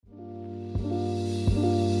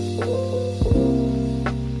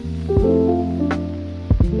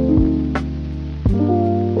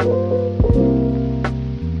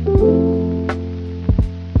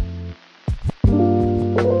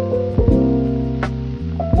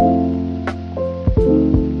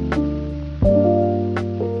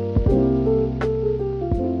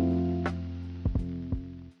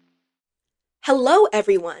Hello,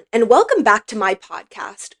 everyone, and welcome back to my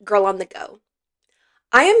podcast, Girl on the Go.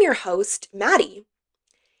 I am your host, Maddie,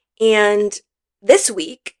 and this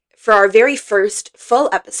week, for our very first full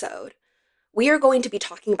episode, we are going to be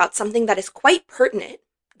talking about something that is quite pertinent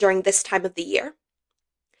during this time of the year,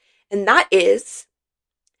 and that is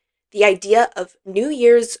the idea of New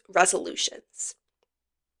Year's resolutions.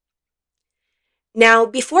 Now,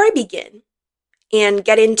 before I begin and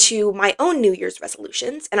get into my own New Year's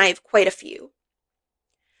resolutions, and I have quite a few,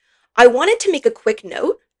 I wanted to make a quick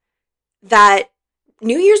note that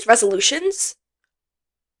New Year's resolutions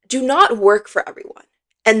do not work for everyone,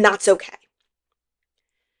 and that's okay.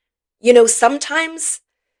 You know, sometimes,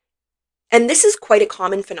 and this is quite a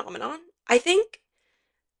common phenomenon, I think,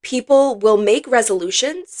 people will make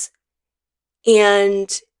resolutions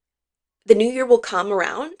and the new year will come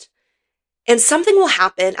around and something will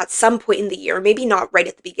happen at some point in the year, maybe not right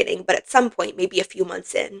at the beginning, but at some point, maybe a few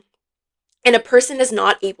months in, and a person is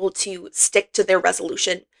not able to stick to their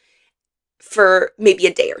resolution for maybe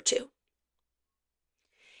a day or two.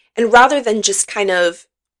 And rather than just kind of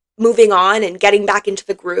moving on and getting back into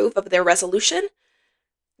the groove of their resolution,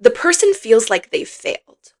 the person feels like they've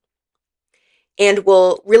failed and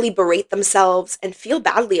will really berate themselves and feel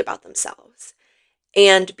badly about themselves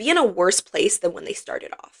and be in a worse place than when they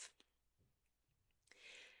started off.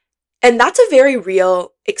 And that's a very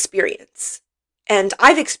real experience. And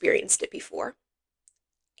I've experienced it before.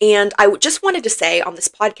 And I just wanted to say on this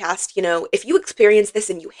podcast, you know, if you experience this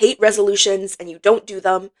and you hate resolutions and you don't do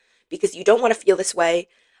them because you don't want to feel this way,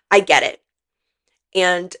 I get it.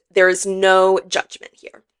 And there is no judgment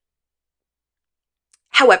here.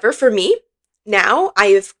 However, for me, now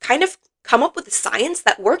I've kind of come up with a science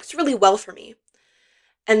that works really well for me.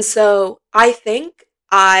 And so I think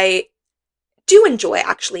I do enjoy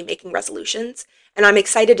actually making resolutions, and I'm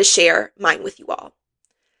excited to share mine with you all.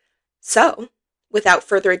 So, without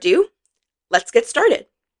further ado, let's get started.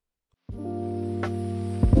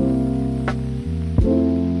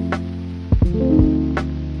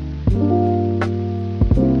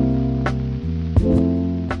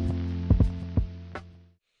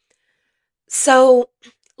 So,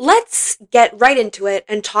 let's get right into it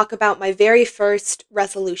and talk about my very first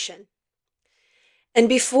resolution. And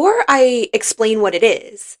before I explain what it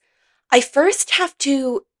is, I first have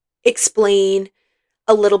to explain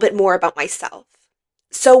a little bit more about myself.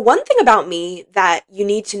 So one thing about me that you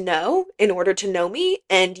need to know in order to know me,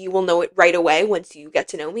 and you will know it right away once you get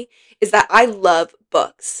to know me, is that I love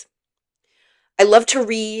books. I love to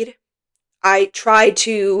read. I try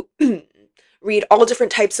to read all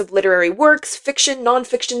different types of literary works, fiction,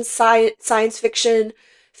 nonfiction, science fiction,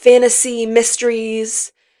 fantasy,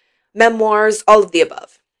 mysteries, memoirs, all of the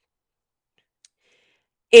above.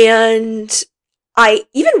 And I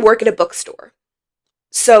even work at a bookstore.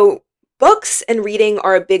 So books and reading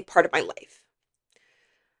are a big part of my life.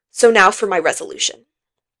 So now for my resolution.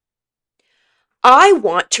 I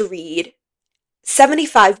want to read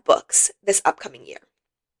 75 books this upcoming year.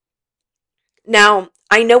 Now,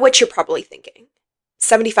 I know what you're probably thinking.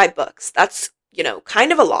 75 books, that's,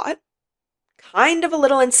 kind of a lot, kind of a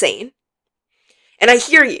little insane. And I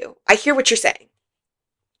hear you. I hear what you're saying.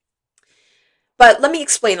 But let me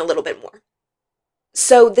explain a little bit more.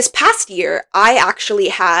 So this past year, I actually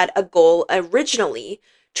had a goal originally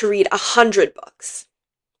to read 100 books.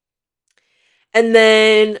 And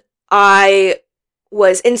then I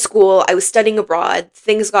was in school, I was studying abroad,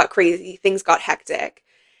 things got crazy, things got hectic,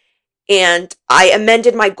 and I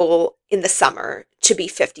amended my goal in the summer to be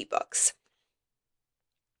 50 books.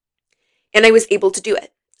 And I was able to do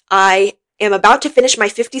it. I am about to finish my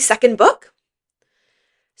 52nd book,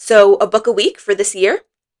 so a book a week for this year.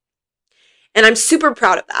 And I'm super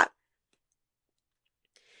proud of that.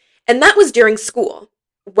 And that was during school,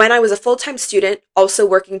 when I was a full-time student, also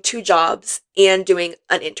working 2 jobs and doing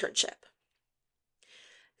an internship.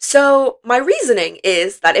 So my reasoning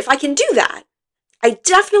is that if I can do that, I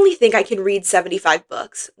definitely think I can read 75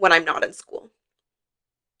 books when I'm not in school.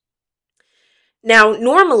 Now,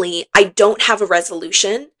 normally, I don't have a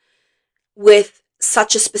resolution with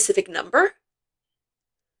such a specific number.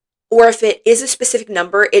 Or if it is a specific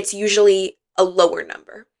number, it's usually a lower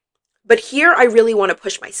number. But here, I really want to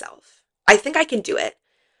push myself. I think I can do it.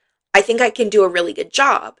 I think I can do a really good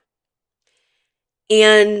job.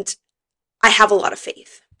 And I have a lot of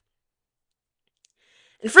faith.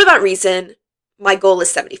 And for that reason, my goal is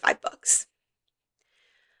 75 books.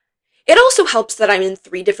 It also helps that I'm in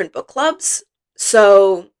 3 different book clubs,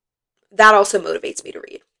 so that also motivates me to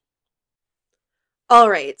read. All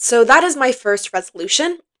right, so that is my first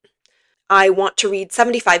resolution. I want to read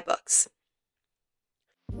 75 books.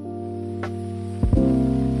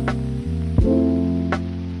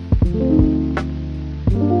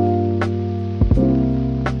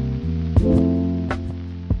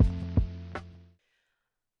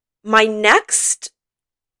 My next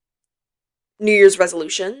New Year's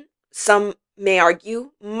resolution, some may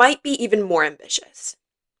argue, might be even more ambitious.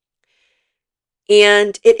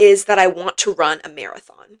 And it is that I want to run a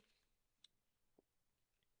marathon.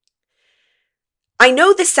 I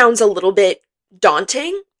know this sounds a little bit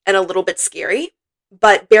daunting and a little bit scary,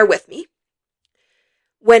 but bear with me.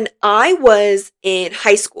 When I was in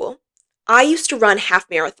high school, I used to run half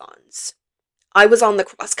marathons. I was on the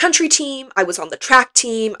cross country team, I was on the track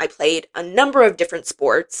team, I played a number of different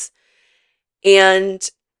sports, and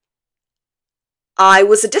I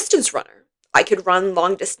was a distance runner. I could run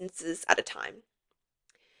long distances at a time.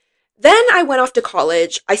 Then I went off to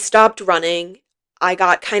college, I stopped running, I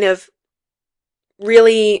got kind of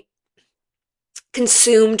really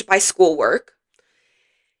consumed by schoolwork,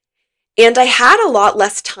 and I had a lot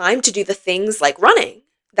less time to do the things like running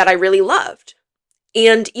that I really loved.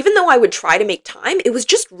 And even though I would try to make time, it was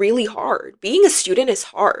just really hard. Being a student is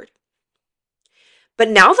hard. But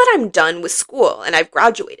now that I'm done with school and I've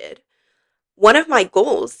graduated, one of my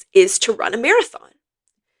goals is to run a marathon.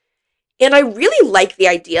 And I really like the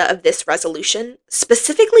idea of this resolution,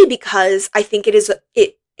 specifically because I think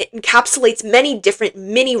it encapsulates many different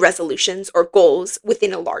mini resolutions or goals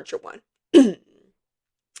within a larger one. And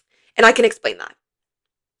I can explain that.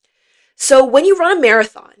 So when you run a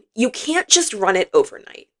marathon, you can't just run it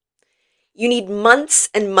overnight. You need months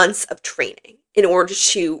and months of training in order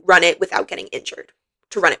to run it without getting injured,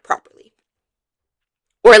 to run it properly.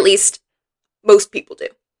 Or at least most people do.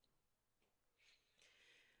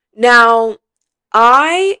 Now,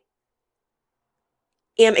 I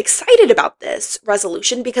am excited about this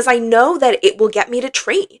resolution because I know that it will get me to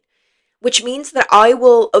train, which means that I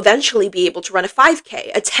will eventually be able to run a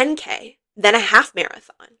 5K, a 10K, then a half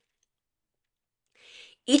marathon.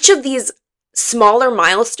 Each of these smaller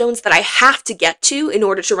milestones that I have to get to in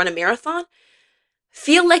order to run a marathon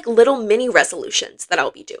feel like little mini resolutions that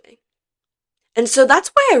I'll be doing. And so that's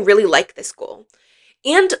why I really like this goal.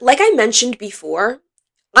 And like I mentioned before,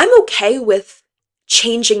 I'm okay with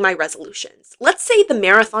changing my resolutions. Let's say the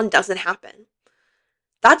marathon doesn't happen.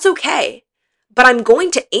 That's okay. But I'm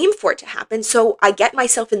going to aim for it to happen so I get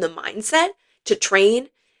myself in the mindset to train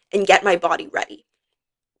and get my body ready.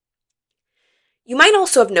 You might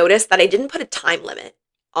also have noticed that I didn't put a time limit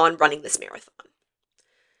on running this marathon.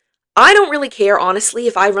 I don't really care, honestly,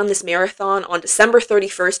 if I run this marathon on December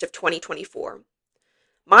 31st of 2024.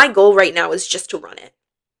 My goal right now is just to run it.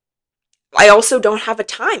 I also don't have a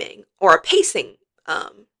timing or a pacing, a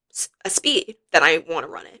speed that I want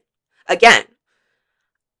to run it. Again,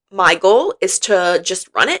 my goal is to just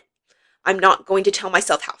run it. I'm not going to tell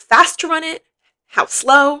myself how fast to run it, how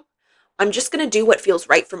slow. I'm just going to do what feels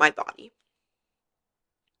right for my body.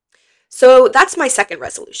 So that's my second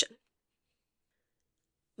resolution.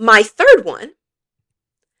 My third one,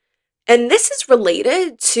 and this is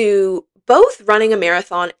related to both running a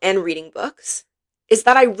marathon and reading books, is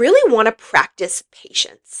that I really want to practice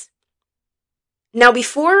patience. Now,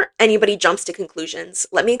 before anybody jumps to conclusions,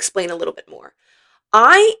 let me explain a little bit more.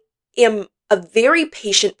 I am a very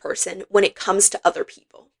patient person when it comes to other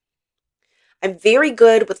people. I'm very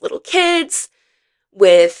good with little kids,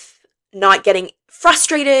 with not getting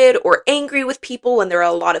frustrated or angry with people when there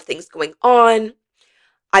are a lot of things going on.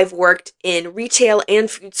 I've worked in retail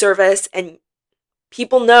and food service, and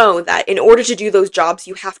people know that in order to do those jobs,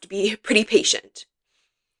 you have to be pretty patient.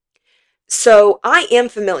 So I am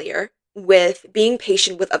familiar with being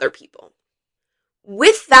patient with other people.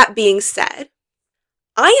 With that being said,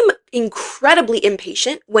 I am incredibly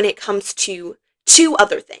impatient when it comes to two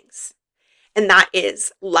other things, and that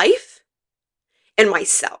is life and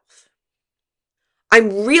myself.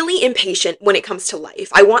 I'm really impatient when it comes to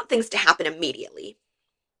life. I want things to happen immediately.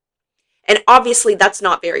 And obviously, that's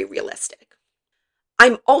not very realistic.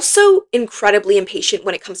 I'm also incredibly impatient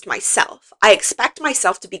when it comes to myself. I expect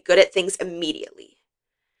myself to be good at things immediately.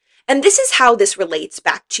 And this is how this relates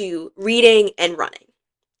back to reading and running.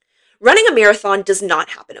 Running a marathon does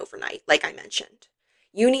not happen overnight, like I mentioned.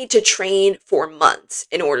 You need to train for months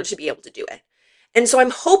in order to be able to do it. And so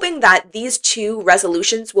I'm hoping that these two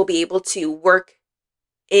resolutions will be able to work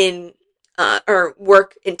in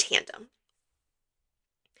tandem.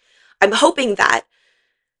 I'm hoping that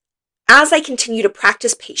as I continue to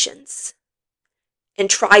practice patience and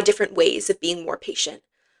try different ways of being more patient,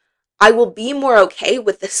 I will be more okay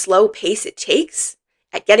with the slow pace it takes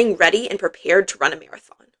at getting ready and prepared to run a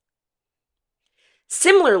marathon.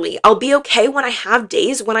 Similarly, I'll be okay when I have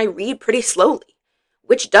days when I read pretty slowly,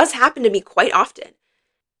 which does happen to me quite often,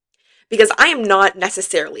 because I am not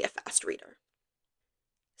necessarily a fast reader.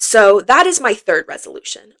 So that is my third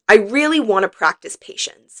resolution. I really want to practice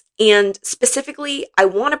patience. And specifically, I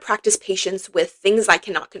want to practice patience with things I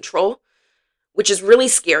cannot control, which is really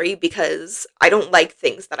scary because I don't like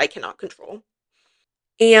things that I cannot control.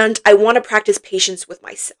 And I want to practice patience with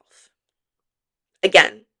myself.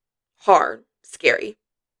 Again, hard, scary,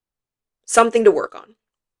 something to work on.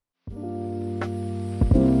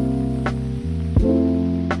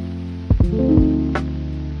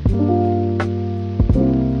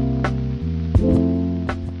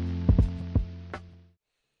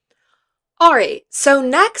 All right, so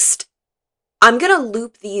next, I'm going to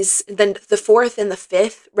loop the fourth and the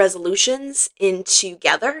fifth resolutions in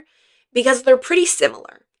together because they're pretty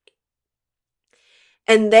similar.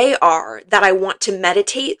 And they are that I want to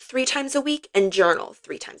meditate 3 times a week and journal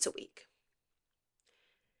 3 times a week.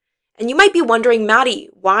 And you might be wondering, Maddie,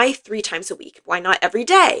 why 3 times a week? Why not every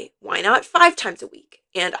day? Why not 5 times a week?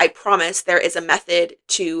 And I promise there is a method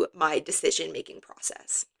to my decision-making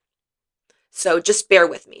process. So just bear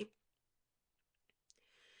with me.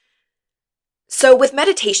 So with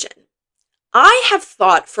meditation, I have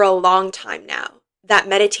thought for a long time now that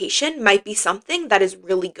meditation might be something that is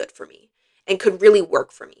really good for me and could really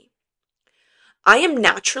work for me. I am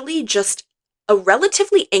naturally just a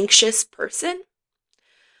relatively anxious person.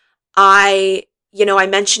 I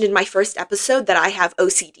mentioned in my first episode that I have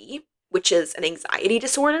OCD, which is an anxiety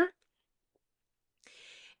disorder.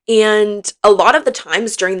 And a lot of the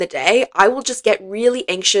times during the day, I will just get really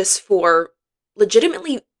anxious for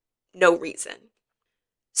legitimately no reason.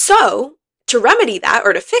 So, to remedy that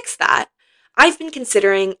or to fix that, I've been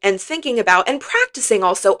considering and thinking about and practicing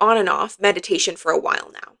also on and off meditation for a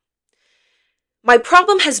while now. My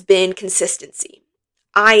problem has been consistency.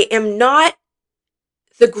 I am not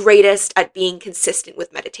the greatest at being consistent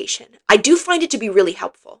with meditation. I do find it to be really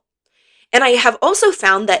helpful. And I have also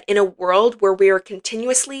found that in a world where we are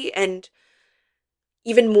continuously and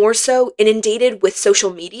even more so inundated with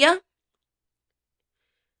social media,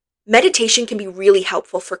 meditation can be really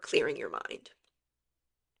helpful for clearing your mind.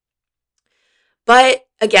 But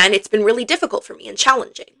again, it's been really difficult for me and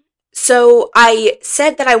challenging. So I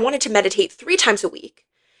said that I wanted to meditate 3 times a week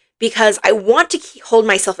because I want to hold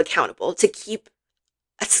myself accountable to keep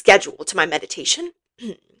a schedule to my meditation.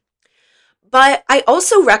 But I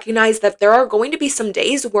also recognize that there are going to be some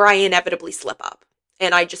days where I inevitably slip up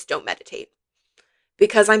and I just don't meditate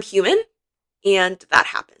because I'm human and that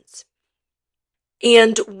happens.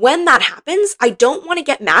 And when that happens, I don't want to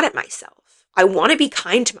get mad at myself. I want to be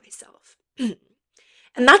kind to myself.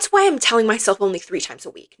 And that's why I'm telling myself only 3 times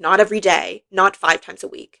a week, not every day, not 5 times a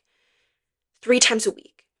week, 3 times a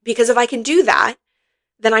week. Because if I can do that,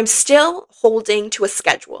 then I'm still holding to a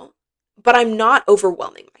schedule, but I'm not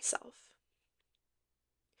overwhelming myself.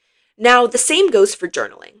 Now, the same goes for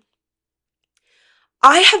journaling.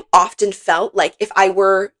 I have often felt like if I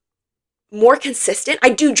were more consistent, I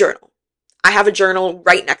do journal. I have a journal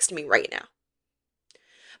right next to me right now.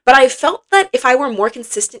 But I felt that if I were more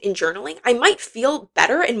consistent in journaling, I might feel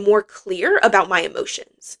better and more clear about my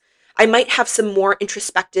emotions. I might have some more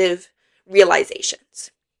introspective realizations.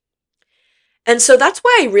 And so that's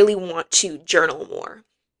why I really want to journal more.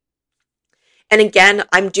 And again,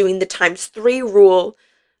 I'm doing the ×3 rule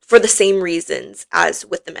for the same reasons as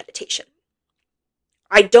with the meditation.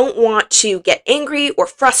 I don't want to get angry or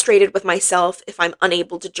frustrated with myself if I'm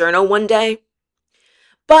unable to journal one day,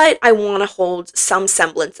 but I want to hold some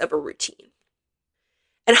semblance of a routine.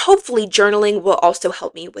 And hopefully journaling will also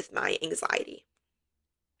help me with my anxiety.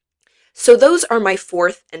 So those are my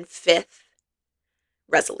 4th and 5th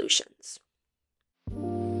resolutions.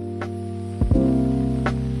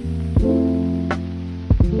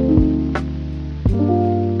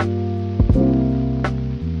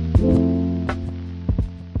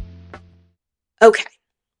 Okay,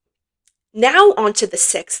 now on to the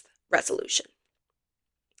 6th resolution.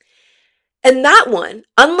 And that one,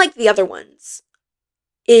 unlike the other ones,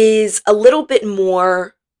 is a little bit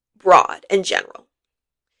more broad and general.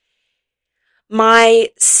 My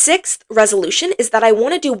 6th resolution is that I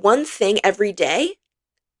want to do one thing every day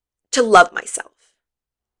to love myself.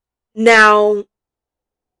 Now,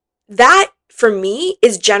 that for me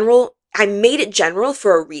is general. I made it general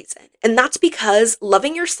for a reason. And that's because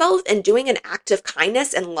loving yourself and doing an act of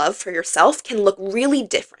kindness and love for yourself can look really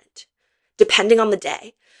different depending on the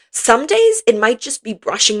day. Some days it might just be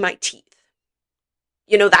brushing my teeth.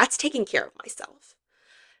 That's taking care of myself.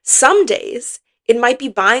 Some days it might be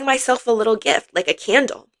buying myself a little gift, like a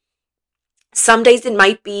candle. Some days it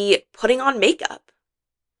might be putting on makeup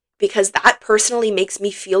because that personally makes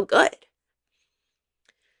me feel good.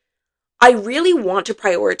 I really want to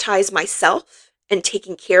prioritize myself and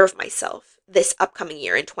taking care of myself this upcoming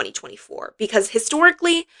year in 2024, because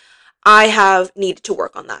historically, I have needed to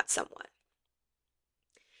work on that somewhat.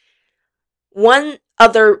 One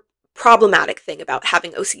other problematic thing about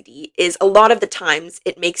having OCD is a lot of the times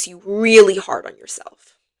it makes you really hard on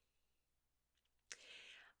yourself.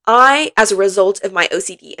 I, as a result of my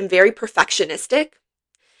OCD, am very perfectionistic,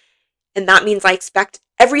 and that means I expect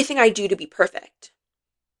everything I do to be perfect.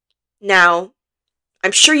 Now,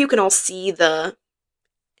 I'm sure you can all see the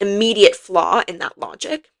immediate flaw in that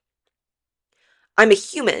logic. I'm a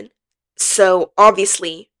human, so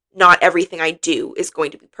obviously not everything I do is going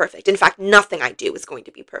to be perfect. In fact, nothing I do is going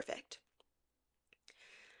to be perfect.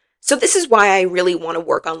 So this is why I really want to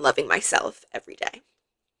work on loving myself every day.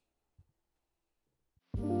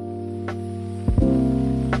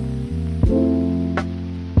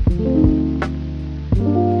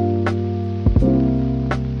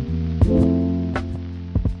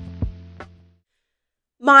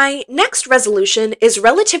 My next resolution is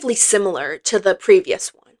relatively similar to the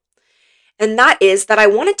previous one, and that is that I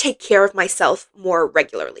want to take care of myself more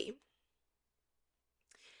regularly.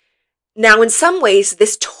 Now, in some ways,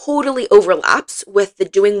 this totally overlaps with the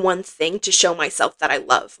doing one thing to show myself that I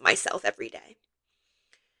love myself every day.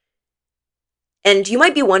 And you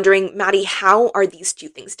might be wondering, Maddie, how are these two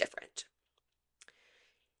things different?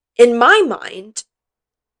 In my mind,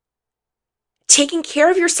 taking care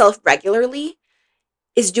of yourself regularly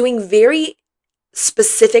is doing very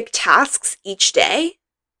specific tasks each day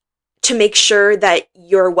to make sure that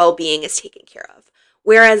your well-being is taken care of.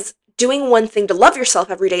 Whereas doing one thing to love yourself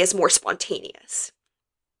every day is more spontaneous.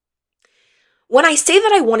 When I say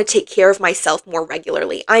that I want to take care of myself more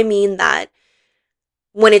regularly, I mean that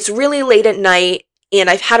when it's really late at night and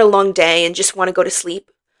I've had a long day and just want to go to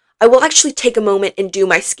sleep, I will actually take a moment and do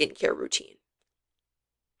my skincare routine.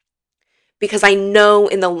 Because I know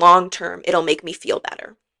in the long term it'll make me feel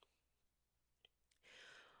better.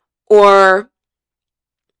 Or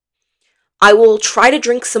I will try to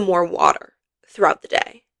drink some more water throughout the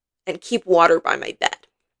day and keep water by my bed.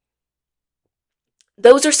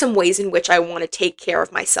 Those are some ways in which I want to take care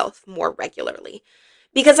of myself more regularly.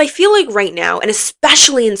 Because I feel like right now, and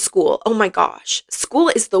especially in school, oh my gosh, school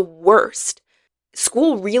is the worst.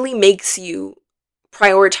 School really makes you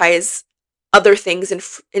prioritize other things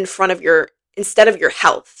in front of instead of your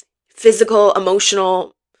health. Physical,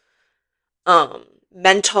 emotional,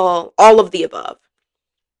 mental, all of the above.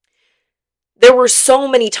 There were so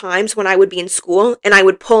many times when I would be in school and I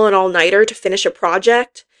would pull an all-nighter to finish a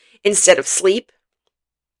project instead of sleep.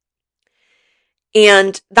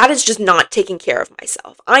 And that is just not taking care of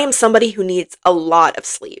myself. I am somebody who needs a lot of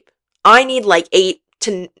sleep. I need like 8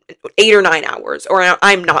 or 9 hours or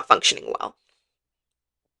I'm not functioning well.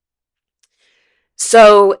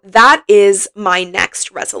 So that is my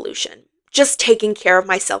next resolution. Just taking care of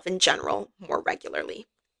myself in general more regularly.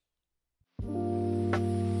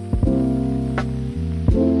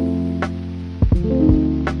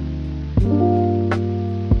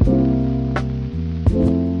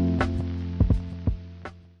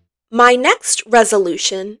 My next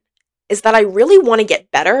resolution is that I really want to get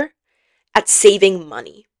better at saving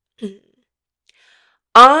money.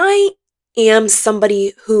 I am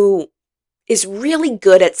somebody who is really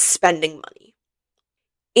good at spending money.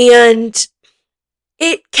 And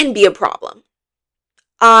it can be a problem.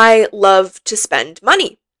 I love to spend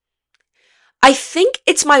money. I think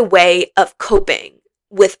it's my way of coping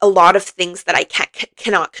with a lot of things that I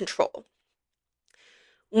cannot control.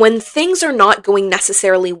 When things are not going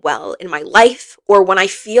necessarily well in my life, or when I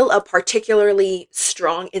feel a particularly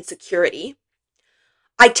strong insecurity,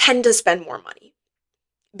 I tend to spend more money.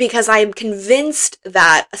 Because I am convinced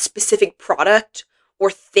that a specific product or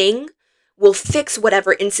thing will fix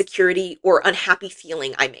whatever insecurity or unhappy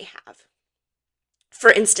feeling I may have. For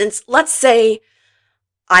instance, let's say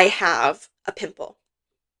I have a pimple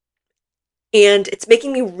and it's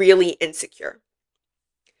making me really insecure.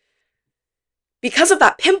 Because of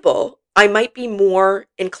that pimple, I might be more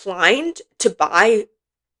inclined to buy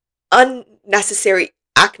unnecessary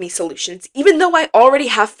acne solutions, even though I already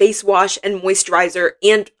have face wash and moisturizer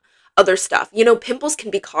and other stuff. You know, pimples can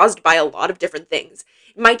be caused by a lot of different things.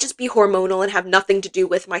 It might just be hormonal and have nothing to do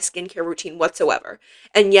with my skincare routine whatsoever.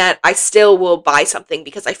 And yet I still will buy something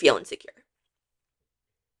because I feel insecure.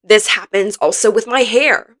 This happens also with my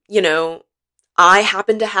hair. You know, I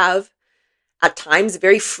happen to have at times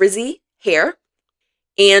very frizzy hair.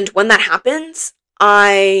 And when that happens,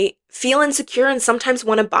 I feel insecure and sometimes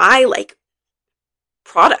want to buy like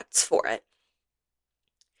products for it.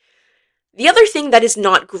 The other thing that is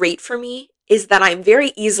not great for me is that I'm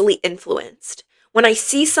very easily influenced. When I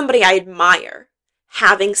see somebody I admire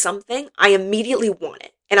having something, I immediately want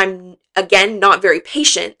it. And again, not very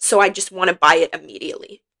patient, so I just want to buy it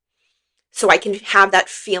immediately. So I can have that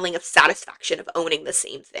feeling of satisfaction of owning the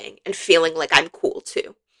same thing and feeling like I'm cool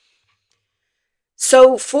too.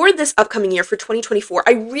 So for this upcoming year, for 2024,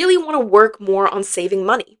 I really want to work more on saving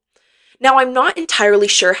money. Now, I'm not entirely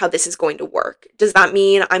sure how this is going to work. Does that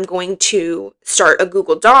mean I'm going to start a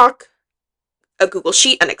Google Doc, a Google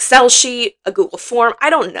Sheet, an Excel sheet, a Google form?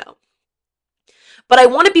 I don't know. But I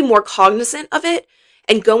want to be more cognizant of it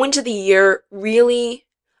and go into the year really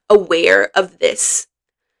aware of this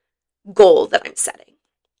goal that I'm setting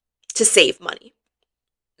to save money.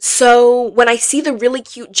 So when I see the really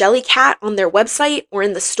cute jelly cat on their website or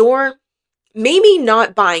in the store, maybe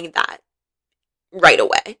not buying that right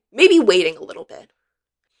away. Maybe waiting a little bit.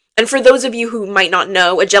 And for those of you who might not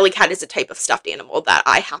know, a jelly cat is a type of stuffed animal that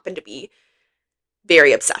I happen to be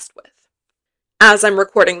very obsessed with. As I'm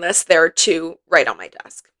recording this, there are two right on my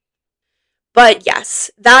desk. But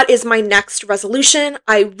yes, that is my next resolution.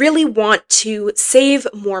 I really want to save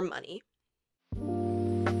more money.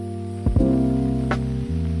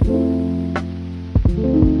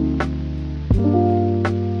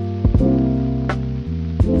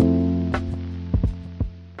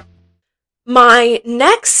 My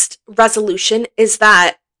next resolution is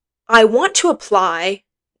that I want to apply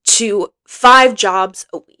to 5 jobs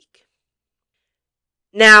a week.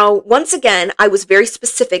 Now, once again, I was very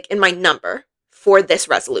specific in my number for this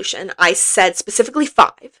resolution. I said specifically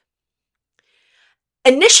 5.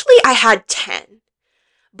 Initially, I had 10,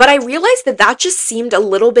 but I realized that that just seemed a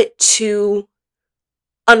little bit too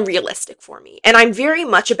unrealistic for me. And I'm very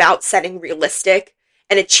much about setting realistic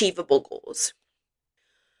and achievable goals.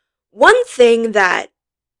 One thing that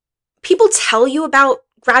people tell you about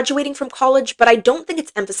graduating from college, but I don't think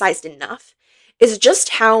it's emphasized enough, is just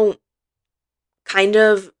how kind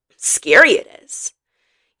of scary it is.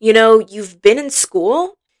 You know, you've been in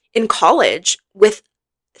school, in college, with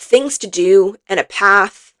things to do and a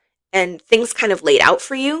path and things kind of laid out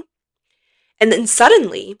for you. And then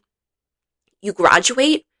suddenly you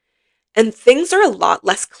graduate and things are a lot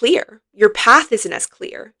less clear. Your path isn't as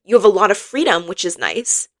clear. You have a lot of freedom, which is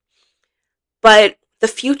nice, but the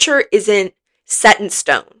future isn't set in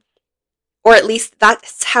stone. Or at least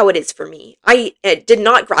that's how it is for me. I did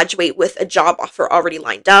not graduate with a job offer already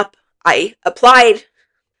lined up. I applied.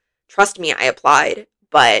 Trust me, I applied,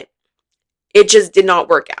 but it just did not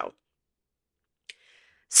work out.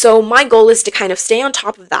 So my goal is to kind of stay on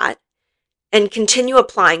top of that and continue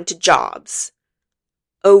applying to jobs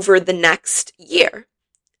over the next year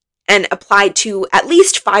and apply to at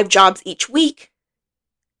least 5 jobs each week.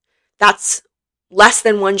 That's less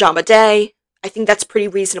than 1 job a day. I think that's pretty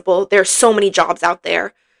reasonable. There are so many jobs out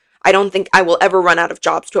there. I don't think I will ever run out of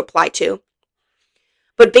jobs to apply to.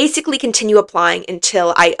 But basically continue applying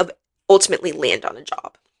until I ultimately land on a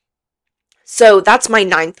job. So that's my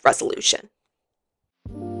 9th resolution.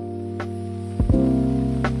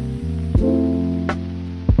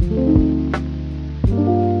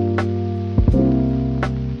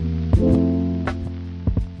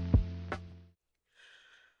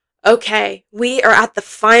 Okay, we are at the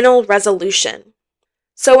final resolution.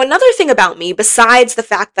 So another thing about me, besides the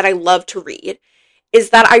fact that I love to read,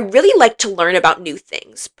 is that I really like to learn about new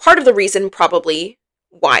things. Part of the reason probably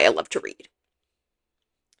why I love to read.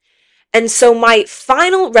 And so my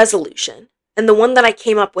final resolution, and the one that I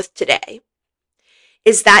came up with today,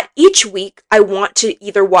 is that each week I want to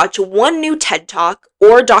either watch one new TED Talk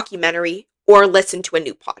or documentary or listen to a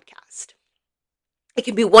new podcast. It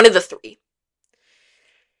can be one of the 3.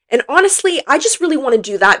 And honestly, I just really want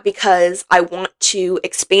to do that because I want to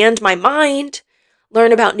expand my mind,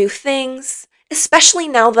 learn about new things, especially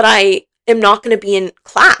now that I am not going to be in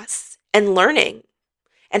class and learning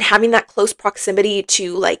and having that close proximity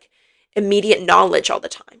to like immediate knowledge all the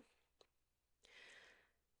time.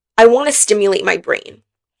 I want to stimulate my brain,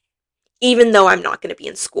 even though I'm not going to be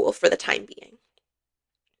in school for the time being.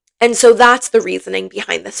 And so that's the reasoning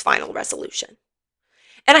behind this final resolution.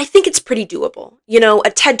 And I think it's pretty doable. You know,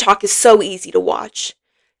 a TED Talk is so easy to watch.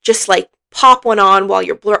 Just like pop one on while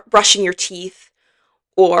you're brushing your teeth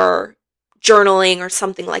or journaling or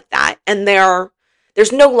something like that. And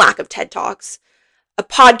there's no lack of TED Talks. A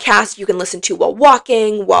podcast you can listen to while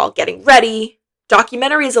walking, while getting ready.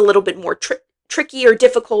 Documentary is a little bit more tricky or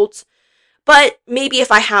difficult. But maybe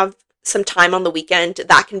if I have some time on the weekend,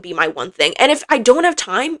 that can be my one thing. And if I don't have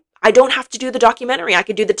time, I don't have to do the documentary. I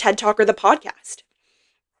could do the TED Talk or the podcast.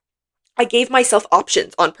 I gave myself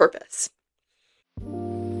options on purpose.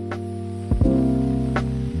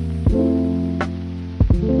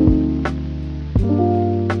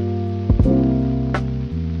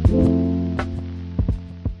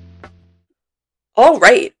 All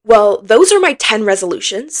right. Well, those are my 10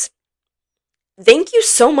 resolutions. Thank you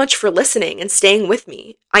so much for listening and staying with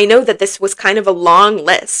me. I know that this was kind of a long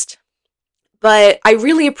list, but I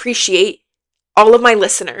really appreciate all of my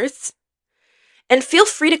listeners. And feel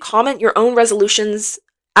free to comment your own resolutions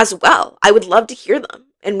as well. I would love to hear them,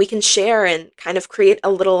 and we can share and kind of create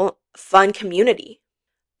a little fun community.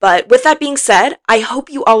 But with that being said, I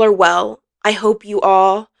hope you all are well. I hope you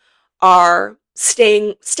all are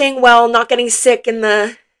staying well, not getting sick in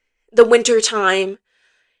the winter time.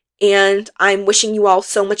 And I'm wishing you all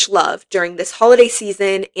so much love during this holiday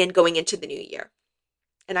season and going into the new year.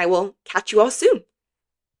 And I will catch you all soon.